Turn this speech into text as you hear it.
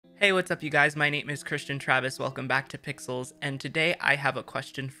Hey, what's up you guys? My name is Christian Travis. Welcome back to Pixels, and today I have a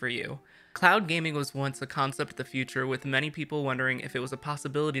question for you. Cloud gaming was once a concept of the future, with many people wondering if it was a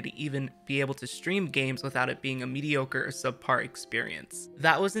possibility to even be able to stream games without it being a mediocre or subpar experience.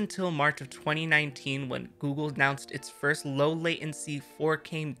 That was until March of 2019 when Google announced its first low latency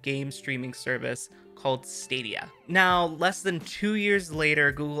 4K game streaming service called Stadia. Now, less than 2 years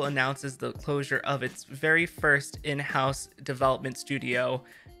later, Google announces the closure of its very first in-house development studio,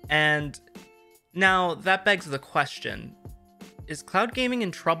 and now that begs the question, is cloud gaming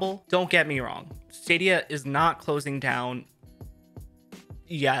in trouble? Don't get me wrong, Stadia is not closing down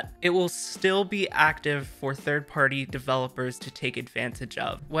yet. It will still be active for third-party developers to take advantage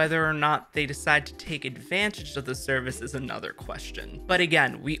of. Whether or not they decide to take advantage of the service is another question. But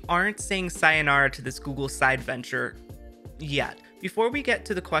again, we aren't saying sayonara to this Google side venture yet. Before we get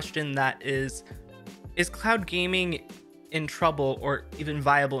to the question that is cloud gaming in trouble or even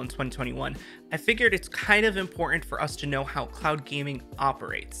viable in 2021, I figured it's kind of important for us to know how cloud gaming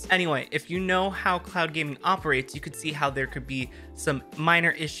operates. Anyway, if you know how cloud gaming operates, you could see how there could be some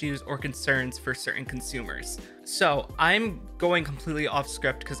minor issues or concerns for certain consumers. So I'm going completely off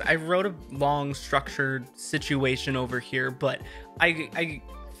script because I wrote a long structured situation over here, but I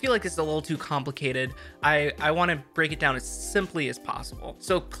feel like it's a little too complicated. I want to break it down as simply as possible.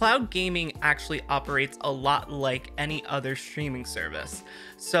 So cloud gaming actually operates a lot like any other streaming service.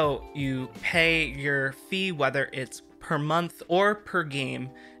 So you pay your fee, whether it's per month or per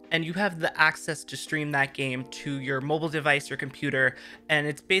game, and you have the access to stream that game to your mobile device, your computer, and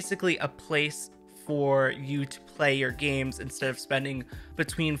it's basically a place for you to play your games instead of spending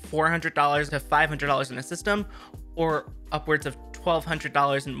between $400 to $500 in a system or upwards of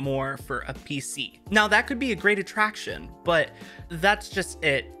 $1,200 and more for a PC. Now that could be a great attraction, but that's just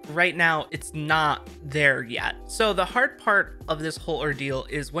it. Right now, it's not there yet. So the hard part of this whole ordeal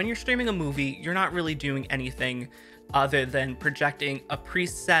is when you're streaming a movie, you're not really doing anything other than projecting a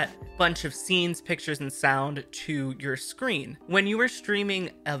preset bunch of scenes, pictures, and sound to your screen. When you are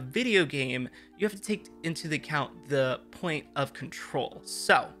streaming a video game, you have to take into account the point of control.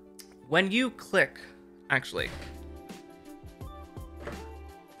 So when you click,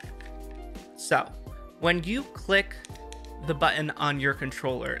 when you click the button on your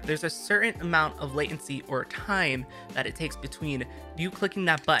controller, there's a certain amount of latency or time that it takes between you clicking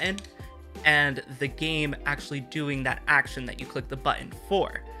that button and the game actually doing that action that you click the button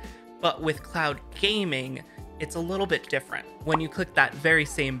for. But with cloud gaming, it's a little bit different. When you click that very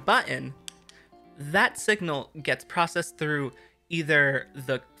same button, that signal gets processed through either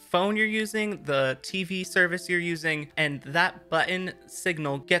the phone you're using, the TV service you're using, and that button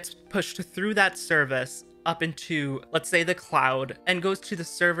signal gets pushed through that service up into, let's say, the cloud, and goes to the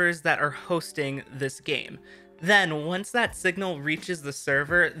servers that are hosting this game. Then once that signal reaches the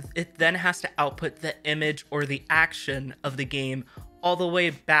server, it then has to output the image or the action of the game all the way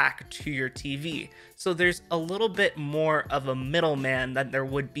back to your TV. So there's a little bit more of a middleman than there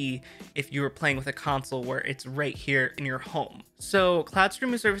would be if you were playing with a console where it's right here in your home. So cloud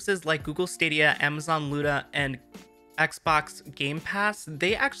streaming services like Google Stadia, Amazon Luna, and Xbox Game Pass,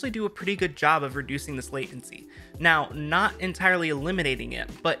 they actually do a pretty good job of reducing this latency. Now, not entirely eliminating it,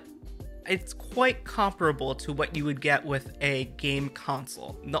 but it's quite comparable to what you would get with a game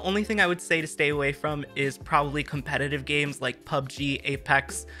console. The only thing I would say to stay away from is probably competitive games like PUBG,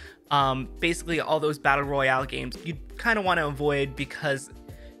 Apex, basically all those battle royale games you kind of want to avoid, because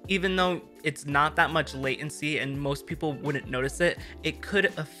even though it's not that much latency and most people wouldn't notice it, it could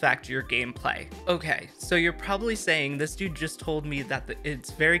affect your gameplay. Okay, so you're probably saying, this dude just told me that it's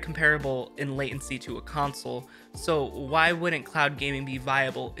very comparable in latency to a console, so why wouldn't cloud gaming be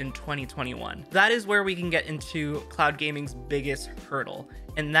viable in 2021? That is where we can get into cloud gaming's biggest hurdle,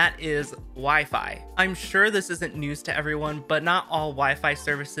 and that is Wi-Fi. I'm sure this isn't news to everyone, but not all Wi-Fi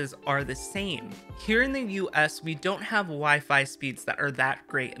services are the same. Here in the US, we don't have Wi-Fi speeds that are that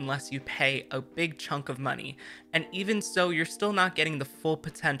great unless you pay a big chunk of money, and even so, you're still not getting the full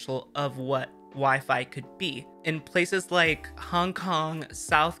potential of what Wi-Fi could be. In places like Hong Kong,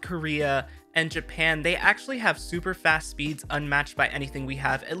 South Korea, and Japan, they actually have super fast speeds unmatched by anything we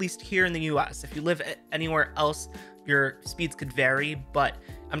have, at least here in the US. If you live anywhere else, your speeds could vary, but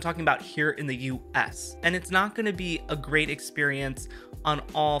I'm talking about here in the US. And it's not going to be a great experience on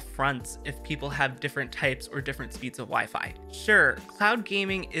all fronts if people have different types or different speeds of Wi-Fi. Sure, cloud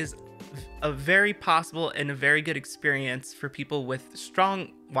gaming is a very possible and a very good experience for people with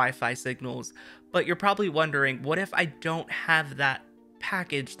strong Wi-Fi signals, but you're probably wondering, what if I don't have that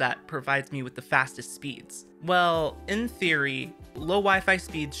package that provides me with the fastest speeds? Well, in theory, low Wi-Fi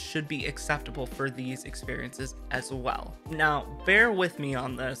speeds should be acceptable for these experiences as well. Now, bear with me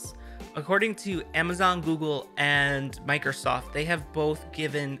on this. According to Amazon, Google, and Microsoft, they have both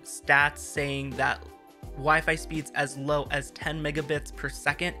given stats saying that Wi-Fi speeds as low as 10 megabits per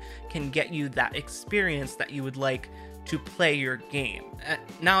second can get you that experience that you would like to play your game.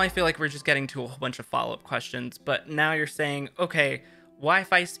 Now I feel like we're just getting to a whole bunch of follow-up questions, but now you're saying, okay,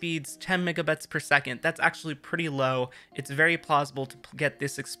 Wi-Fi speeds 10 megabits per second, that's actually pretty low. It's very plausible to get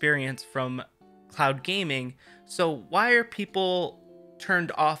this experience from cloud gaming. So why are people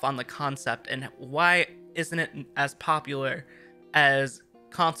turned off on the concept, and why isn't it as popular as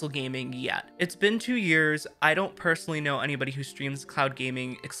console gaming yet? It's been 2 years. I don't personally know anybody who streams cloud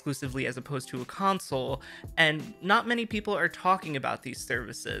gaming exclusively as opposed to a console, and not many people are talking about these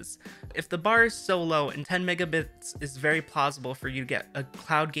services. If the bar is so low and 10 megabits is very plausible for you to get a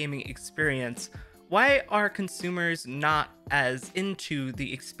cloud gaming experience, why are consumers not as into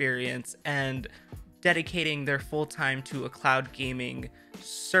the experience and dedicating their full time to a cloud gaming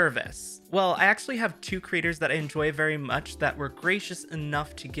service? Well, I actually have two creators that I enjoy very much that were gracious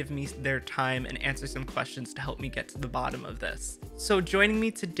enough to give me their time and answer some questions to help me get to the bottom of this. So joining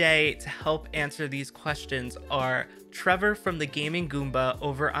me today to help answer these questions are Trevor from the Gaming Goomba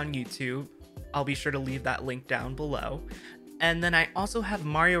over on YouTube. I'll be sure to leave that link down below. And then I also have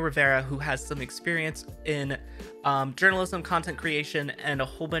Mario Rivera, who has some experience in journalism, content creation, and a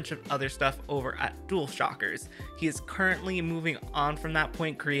whole bunch of other stuff over at DualShockers. He is currently moving on from that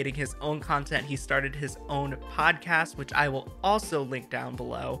point, creating his own content. He started his own podcast, which I will also link down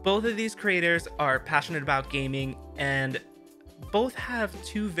below. Both of these creators are passionate about gaming, and both have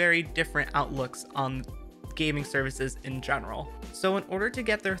two very different outlooks on gaming services in general. So in order to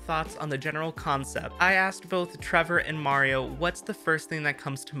get their thoughts on the general concept, I asked both Trevor and Mario what's the first thing that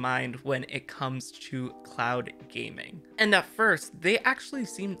comes to mind when it comes to cloud gaming. And at first, they actually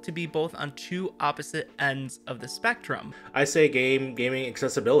seem to be both on two opposite ends of the spectrum. I say gaming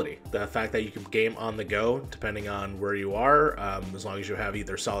accessibility. The fact that you can game on the go depending on where you are, as long as you have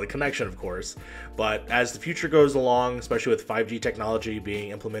either solid connection, of course. But as the future goes along, especially with 5G technology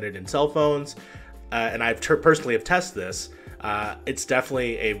being implemented in cell phones, and I've personally have tested this, it's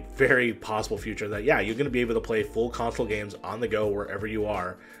definitely a very possible future that, yeah, you're going to be able to play full console games on the go wherever you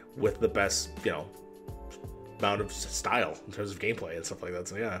are with the best, amount of style in terms of gameplay and stuff like that.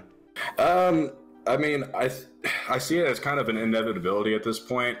 So, yeah. I mean, I see it as kind of an inevitability at this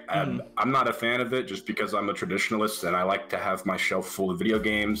point, and I'm not a fan of it just because I'm a traditionalist and I like to have my shelf full of video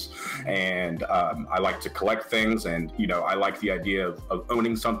games, and I like to collect things, and I like the idea of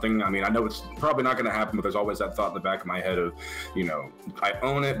owning something. I mean, I know it's probably not going to happen, but there's always that thought in the back of my head of, I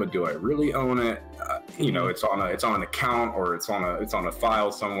own it, but do I really own it? It's on an account, or it's on a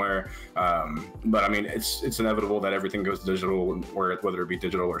file somewhere. But I mean, it's inevitable that everything goes digital, whether it be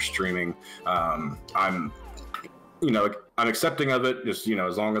digital or streaming. I'm accepting of it, just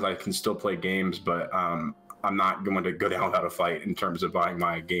as long as I can still play games, but I'm not going to go down without a fight in terms of buying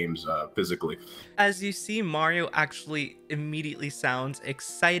my games physically. As you see, Mario actually immediately sounds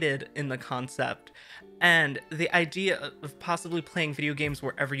excited in the concept, and the idea of possibly playing video games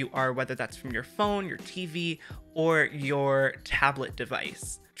wherever you are, whether that's from your phone, your TV, or your tablet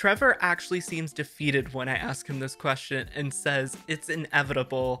device. Trevor actually seems defeated when I ask him this question and says it's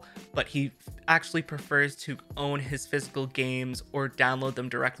inevitable, but he actually prefers to own his physical games or download them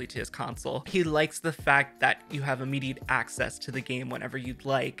directly to his console. He likes the fact that you have immediate access to the game whenever you'd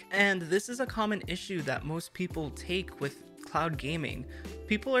like. And this is a common issue that most people take with cloud gaming.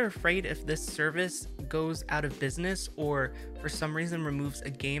 People are afraid if this service goes out of business or for some reason removes a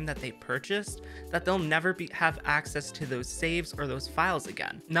game that they purchased, that they'll never have access to those saves or those files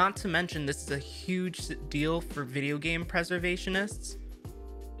again. Not to mention, this is a huge deal for video game preservationists.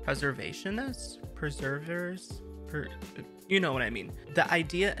 Preservers? You know what I mean. The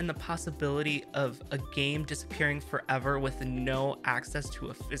idea and the possibility of a game disappearing forever with no access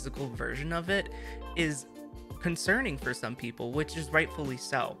to a physical version of it is concerning for some people, which is rightfully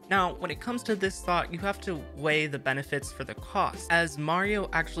so. Now, when it comes to this thought, you have to weigh the benefits for the cost. As Mario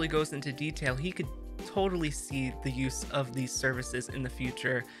actually goes into detail, he could totally see the use of these services in the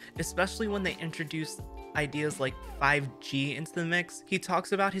future, especially when they introduce ideas like 5G into the mix. He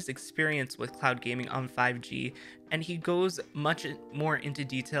talks about his experience with cloud gaming on 5G, and he goes much more into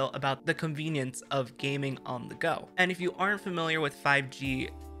detail about the convenience of gaming on the go. And if you aren't familiar with 5G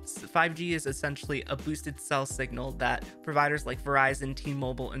is essentially a boosted cell signal that providers like Verizon,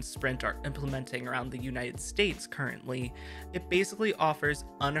 T-Mobile, and Sprint are implementing around the United States currently. It basically offers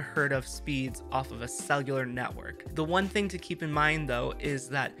unheard of speeds off of a cellular network. The one thing to keep in mind, though, is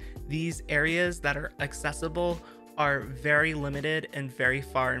that these areas that are accessible are very limited and very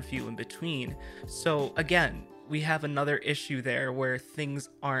far and few in between. So again, we have another issue there where things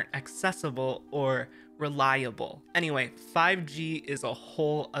aren't accessible or reliable. Anyway, 5G is a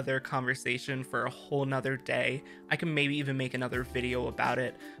whole other conversation for a whole nother day. I can maybe even make another video about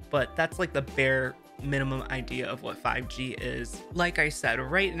it, but that's like the bare minimum idea of what 5G is. Like I said,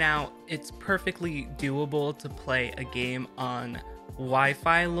 right now it's perfectly doable to play a game on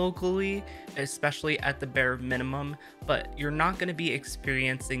Wi-Fi locally, especially at the bare minimum, but you're not going to be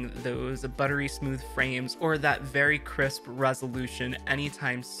experiencing those buttery smooth frames or that very crisp resolution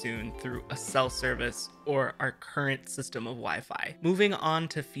anytime soon through a cell service or our current system of Wi-Fi. Moving on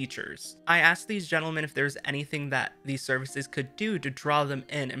to features. I asked these gentlemen if there's anything that these services could do to draw them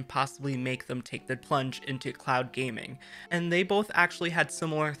in and possibly make them take the plunge into cloud gaming, and they both actually had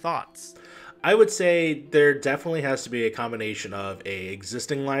similar thoughts. I would say there definitely has to be a combination of a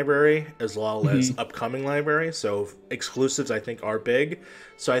existing library as well as upcoming library. So exclusives I think are big.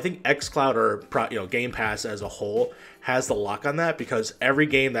 So I think XCloud or Game Pass as a whole has the lock on that, because every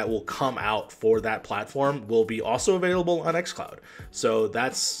game that will come out for that platform will be also available on XCloud. So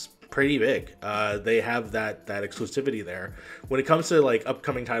that's pretty big. They have that exclusivity there. When it comes to like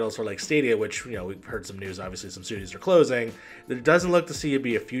upcoming titles for like Stadia, which we've heard some news, obviously some studios are closing, it doesn't look to see it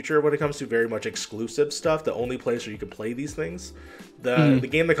be a future when it comes to very much exclusive stuff. The only place where you can play these things, the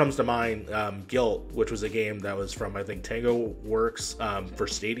game that comes to mind, Guilt, which was a game that was from I think Tango Works for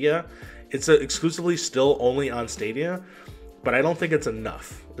Stadia. It's exclusively still only on Stadia, but I don't think it's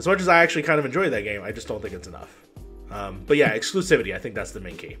enough. As much as I actually kind of enjoy that game, I just don't think it's enough. But yeah, exclusivity, I think that's the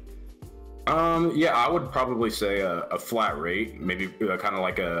main key. Yeah, I would probably say a flat rate, maybe kind of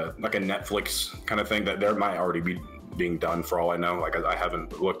like a Netflix kind of thing that there might already be being done for all I know. Like I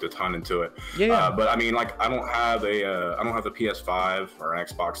haven't looked a ton into it. Yeah. But I mean, like I don't have a PS5 or an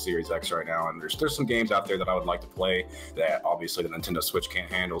Xbox Series X right now, and there's some games out there that I would like to play that obviously the Nintendo Switch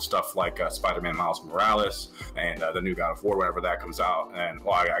can't handle. Stuff like Spider-Man Miles Morales and the new God of War whenever that comes out. And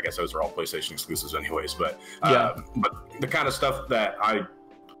well, I guess those are all PlayStation exclusives anyways. But but the kind of stuff that I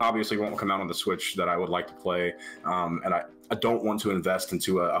obviously won't come out on the Switch that I would like to play, and I don't want to invest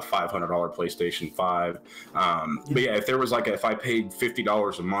into a $500 PlayStation 5. But yeah, if I paid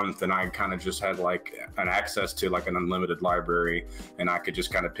 $50 a month and I kind of just had like an access to like an unlimited library, and I could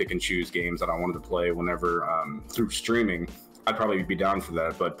just kind of pick and choose games that I wanted to play whenever through streaming, I'd probably be down for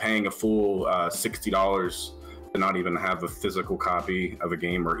that. But paying a full $60 to not even have a physical copy of a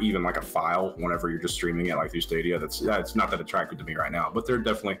game or even like a file whenever you're just streaming it like through Stadia, it's not that attractive to me right now. But there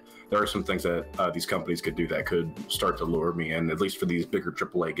are some things that these companies could do that could start to lure me in, at least for these bigger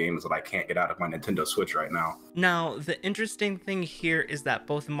AAA games that I can't get out of my Nintendo Switch right now. Now, the interesting thing here is that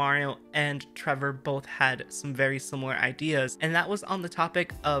both Mario and Trevor both had some very similar ideas, and that was on the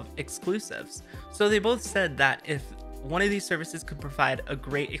topic of exclusives. So they both said that if one of these services could provide a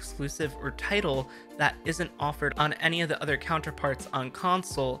great exclusive or title that isn't offered on any of the other counterparts on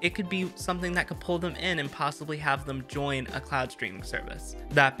console, it could be something that could pull them in and possibly have them join a cloud streaming service.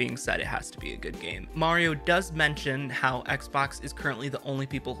 That being said, it has to be a good game. Mario does mention how Xbox is currently the only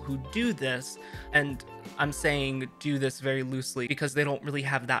people who do this, and I'm saying do this very loosely because they don't really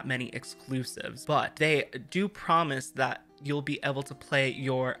have that many exclusives, but they do promise that you'll be able to play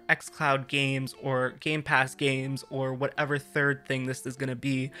your XCloud games or Game Pass games or whatever third thing this is going to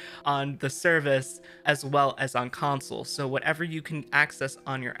be on the service as well as on console. So whatever you can access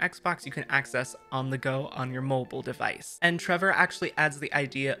on your Xbox, you can access on the go on your mobile device. And Trevor actually adds the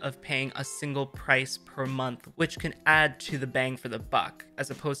idea of paying a single price per month, which can add to the bang for the buck, as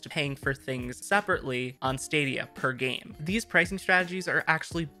opposed to paying for things separately on Stadia per game. These pricing strategies are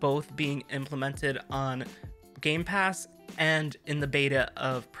actually both being implemented on Game Pass and in the beta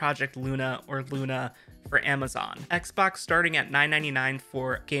of Project Luna or Luna for Amazon. Xbox starting at $9.99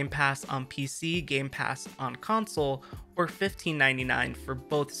 for Game Pass on PC, Game Pass on console, or $15.99 for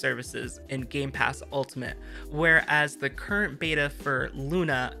both services in Game Pass Ultimate, whereas the current beta for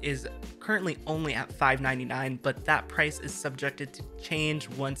Luna is currently only at $5.99, but that price is subjected to change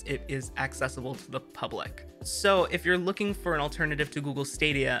once it is accessible to the public. So if you're looking for an alternative to Google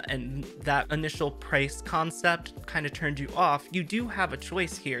Stadia and that initial price concept kind of turned you off, you do have a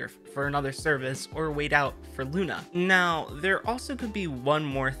choice here for another service or wait out for Luna. Now, there also could be one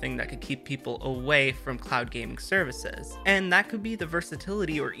more thing that could keep people away from cloud gaming services, and that could be the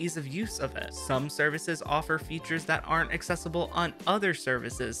versatility or ease of use of it. Some services offer features that aren't accessible on other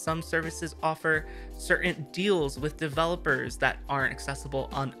services. Some services offer certain deals with developers that aren't accessible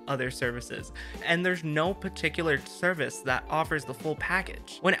on other services, and there's no particular service that offers the full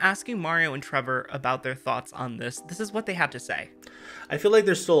package. When asking Mario and Trevor about their thoughts on this is what they had to say. I feel like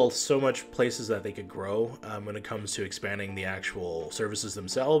there's still so much places that they could grow when it comes to expanding the actual services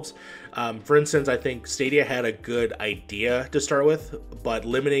themselves. For instance, I think Stadia had a good idea to start with, but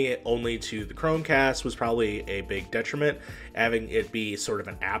limiting it only to the Chromecast was probably a big detriment. Having it be sort of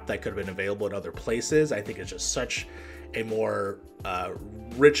an app that could have been available in other places, I think is just such a more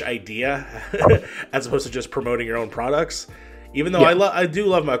rich idea as opposed to just promoting your own products. Even though I do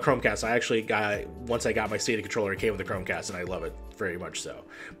love my Chromecast. I actually once I got my Stadia controller, it came with the Chromecast, and I love it very much so.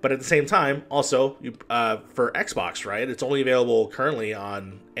 But at the same time, also, for Xbox, right? It's only available currently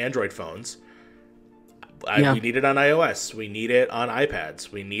on Android phones. We need it on iOS. We need it on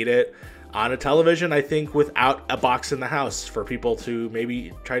iPads. We need it on a television, I think, without a box in the house for people to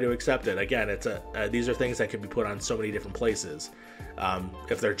maybe try to accept it. Again, these are things that can be put on so many different places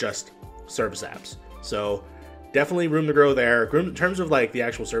if they're just service apps. So definitely room to grow there. In terms of like the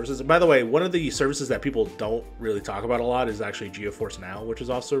actual services, and by the way, one of the services that people don't really talk about a lot is actually GeForce Now, which is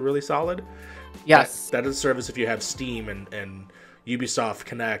also really solid. Yes, that is a service. If you have Steam and Ubisoft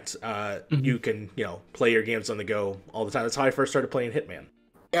Connect, you can play your games on the go all the time. That's how I first started playing Hitman.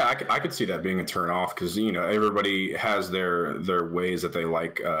 Yeah, I could see that being a turn off because everybody has their ways that they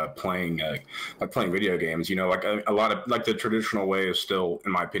like playing video games. Like a lot of like the traditional way is still,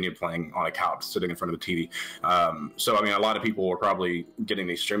 in my opinion, playing on a couch, sitting in front of the TV. So I mean, a lot of people are probably getting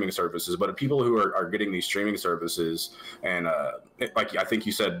these streaming services, but people who are getting these streaming services and like I think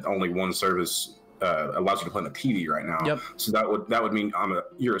you said, only one service allows you to play on the TV right now. Yep. So that would mean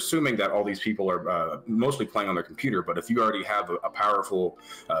you're assuming that all these people are mostly playing on their computer. But if you already have a powerful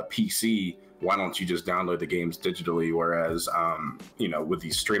PC, why don't you just download the games digitally? Whereas, with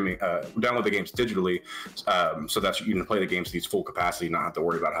these streaming, download the games digitally so that you can play the games to these full capacity, not have to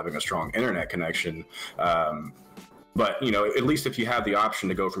worry about having a strong internet connection. But at least if you have the option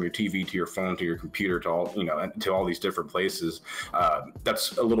to go from your TV to your phone to your computer to all these different places,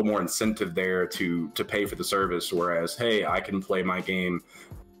 that's a little more incentive there to pay for the service. Whereas, hey, I can play my game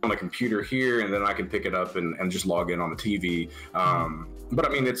on the computer here, and then I can pick it up and just log in on the TV. But I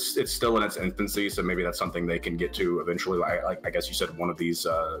mean, it's still in its infancy, so maybe that's something they can get to eventually. Like I guess you said, one of these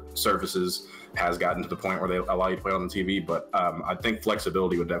services has gotten to the point where they allow you to play on the TV. But I think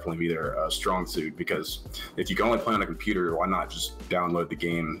flexibility would definitely be their strong suit, because if you can only play on a computer, why not just download the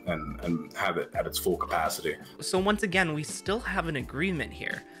game and have it at its full capacity? So once again, we still have an agreement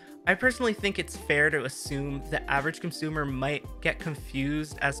here. I personally think it's fair to assume the average consumer might get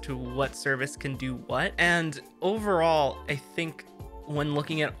confused as to what service can do what. And overall, I think when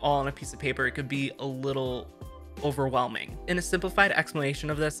looking at all on a piece of paper, it could be a little overwhelming. In a simplified explanation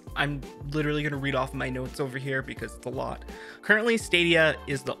of this, I'm literally going to read off my notes over here because it's a lot. Currently, Stadia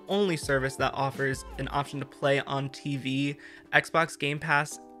is the only service that offers an option to play on TV. Xbox Game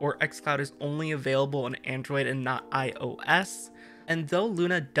Pass or XCloud is only available on Android and not iOS. And though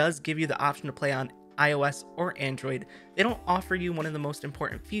Luna does give you the option to play on iOS or Android, they don't offer you one of the most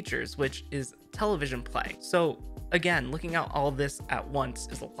important features, which is television play. So again, looking at all this at once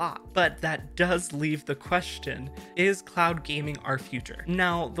is a lot, but that does leave the question, is cloud gaming our future?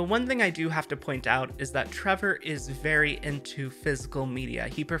 Now, the one thing I do have to point out is that Trevor is very into physical media.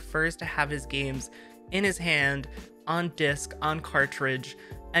 He prefers to have his games in his hand, on disc, on cartridge,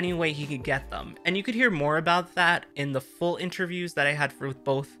 any way he could get them. And you could hear more about that in the full interviews that I had with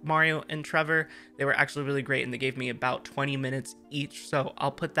both Mario and Trevor. They were actually really great, and they gave me about 20 minutes each. So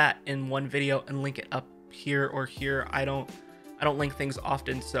I'll put that in one video and link it up here or here. I don't link things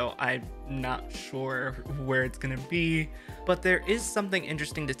often, so I'm not sure where it's gonna be. But there is something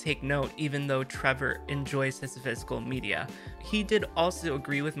interesting to take note, even though Trevor enjoys his physical media. He did also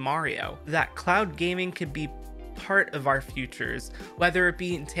agree with Mario that cloud gaming could be part of our futures, whether it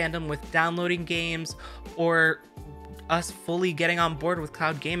be in tandem with downloading games or us fully getting on board with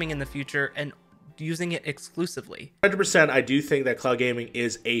cloud gaming in the future and using it exclusively. 100%, I do think that cloud gaming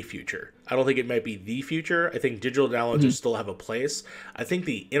is a future. I don't think it might be the future. I think digital downloads still have a place. I think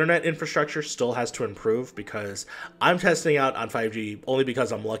the internet infrastructure still has to improve, because I'm testing out on 5G only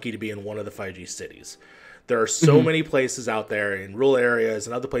because I'm lucky to be in one of the 5G cities. There are so many places out there in rural areas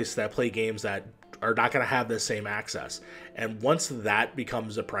and other places that play games that are not going to have the same access. And once that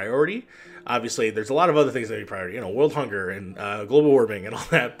becomes a priority, obviously there's a lot of other things that are a priority, world hunger and global warming and all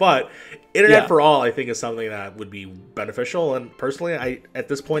that. But internet for all, I think, is something that would be beneficial. And personally, at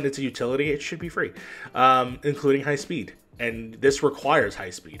this point, it's a utility. It should be free, including high speed. And this requires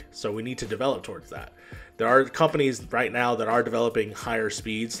high speed. So we need to develop towards that. There are companies right now that are developing higher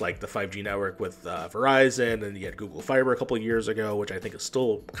speeds, like the 5G network with Verizon, and you had Google Fiber a couple of years ago, which I think is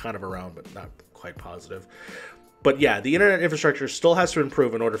still kind of around, but not quite positive. But yeah, the internet infrastructure still has to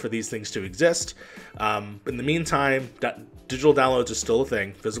improve in order for these things to exist. In the meantime, digital downloads is still a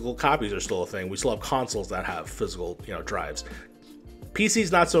thing. Physical copies are still a thing. We still have consoles that have physical, drives.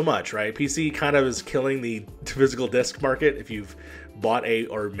 PC's not so much, right? PC kind of is killing the physical disc market if you've bought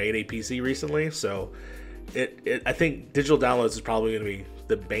or made a PC recently. So I think digital downloads is probably going to be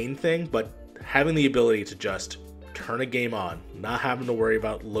the main thing, but having the ability to just turn a game on, not having to worry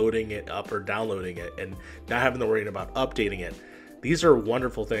about loading it up or downloading it, and not having to worry about updating it. These are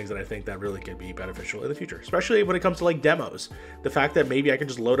wonderful things that I think that really could be beneficial in the future, especially when it comes to like demos. The fact that maybe I can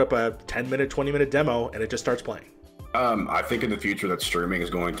just load up a 10-minute, 20-minute demo and it just starts playing. I think in the future that streaming is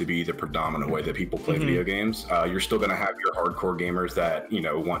going to be the predominant way that people play video games. You're still going to have your hardcore gamers that,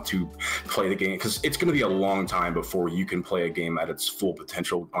 want to play the game, because it's going to be a long time before you can play a game at its full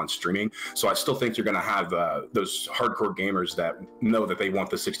potential on streaming. So I still think you're going to have those hardcore gamers that know that they want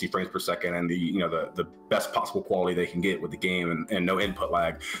the 60 frames per second and the best possible quality they can get with the game and no input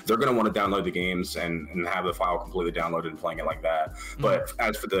lag. They're going to want to download the games and have the file completely downloaded and playing it like that. But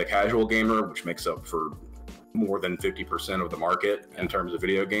as for the casual gamer, which makes up for more than 50% of the market in terms of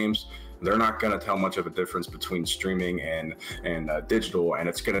video games, they're not going to tell much of a difference between streaming and digital, and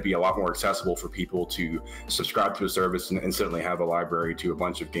it's going to be a lot more accessible for people to subscribe to a service and instantly have a library to a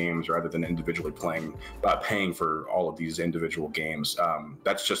bunch of games rather than individually paying for all of these individual games.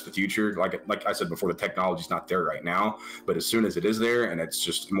 That's just the future. Like I said before, the technology's not there right now, but as soon as it is there and it's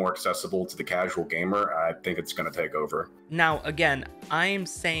just more accessible to the casual gamer, I think it's going to take over. Now, again, I'm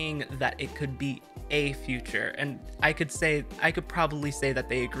saying that it could be a future, and I could probably say that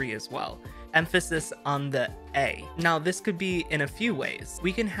they agree as well. Emphasis on the A. Now, this could be in a few ways.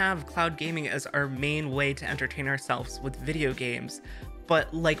 We can have cloud gaming as our main way to entertain ourselves with video games,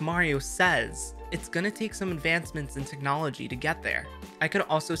 but like Mario says, it's gonna take some advancements in technology to get there. I could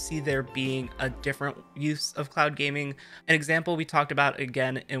also see there being a different use of cloud gaming. An example we talked about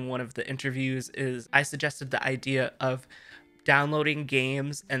again in one of the interviews is I suggested the idea of downloading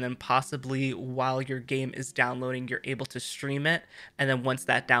games, and then possibly while your game is downloading, you're able to stream it. And then once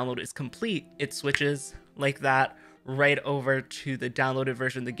that download is complete, it switches like that right over to the downloaded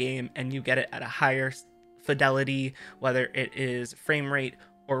version of the game, and you get it at a higher fidelity, whether it is frame rate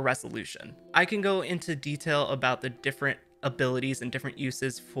or resolution. I can go into detail about the different abilities and different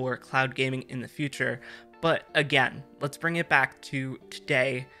uses for cloud gaming in the future, but again, let's bring it back to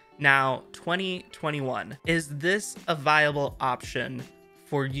today. Now, 2021, is this a viable option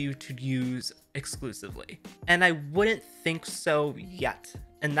for you to use exclusively? And I wouldn't think so yet.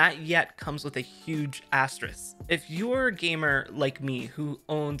 And that yet comes with a huge asterisk. If you're a gamer like me who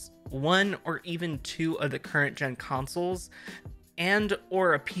owns one or even two of the current gen consoles and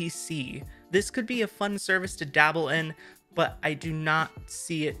or a PC, this could be a fun service to dabble in, but I do not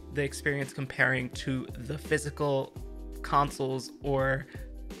see the experience comparing to the physical consoles or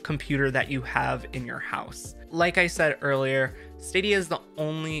computer that you have in your house. Like I said earlier, Stadia is the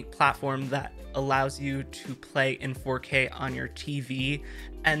only platform that allows you to play in 4K on your TV,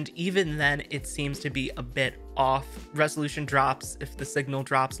 and even then it seems to be a bit off. Resolution drops, if the signal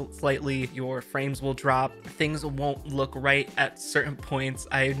drops slightly, your frames will drop, things won't look right at certain points.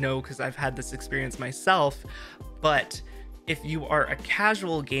 I know because I've had this experience myself. But if you are a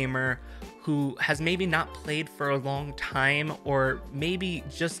casual gamer who has maybe not played for a long time, or maybe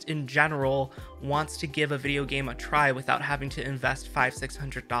just in general wants to give a video game a try without having to invest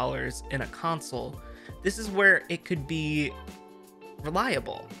 $500-600 in a console, this is where it could be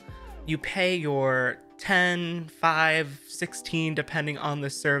reliable. You pay your 10, 5, 16, depending on the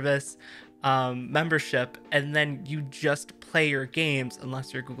service, membership, and then you just play your games,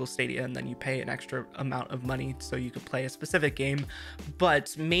 unless you're Google Stadia, and then you pay an extra amount of money so you can play a specific game.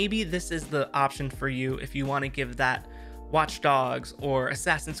 But maybe this is the option for you if you want to give that Watch Dogs or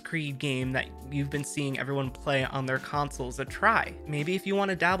Assassin's Creed game that you've been seeing everyone play on their consoles a try. Maybe if you want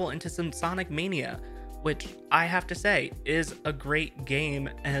to dabble into some Sonic Mania, which I have to say is a great game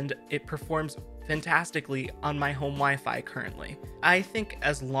and it performs fantastically on my home Wi-Fi currently. I think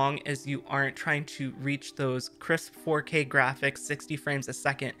as long as you aren't trying to reach those crisp 4K graphics, 60 frames a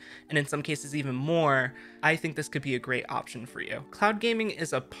second, and in some cases even more, I think this could be a great option for you. Cloud gaming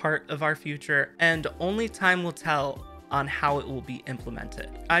is a part of our future, and only time will tell on how it will be implemented.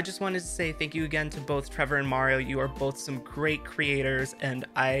 I just wanted to say thank you again to both Trevor and Mario. You are both some great creators, and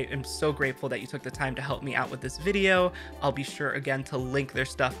I am so grateful that you took the time to help me out with this video. I'll be sure again to link their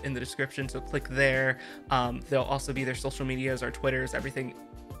stuff in the description, so click there. There'll also be their social medias, our Twitters, everything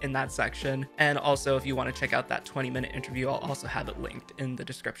in that section. And also, if you want to check out that 20-minute interview, I'll also have it linked in the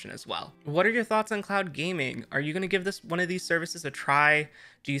description as well. What are your thoughts on cloud gaming? Are you going to give this one of these services a try?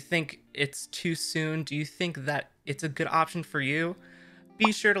 Do you think it's too soon? Do you think that it's a good option for you?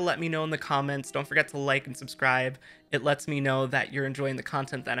 Be sure to let me know in the comments. Don't forget to like and subscribe. It lets me know that you're enjoying the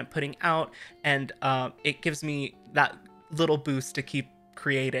content that I'm putting out, and it gives me that little boost to keep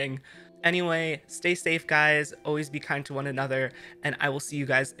creating. Anyway, stay safe, guys. Always be kind to one another, and I will see you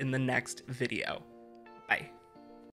guys in the next video. Bye.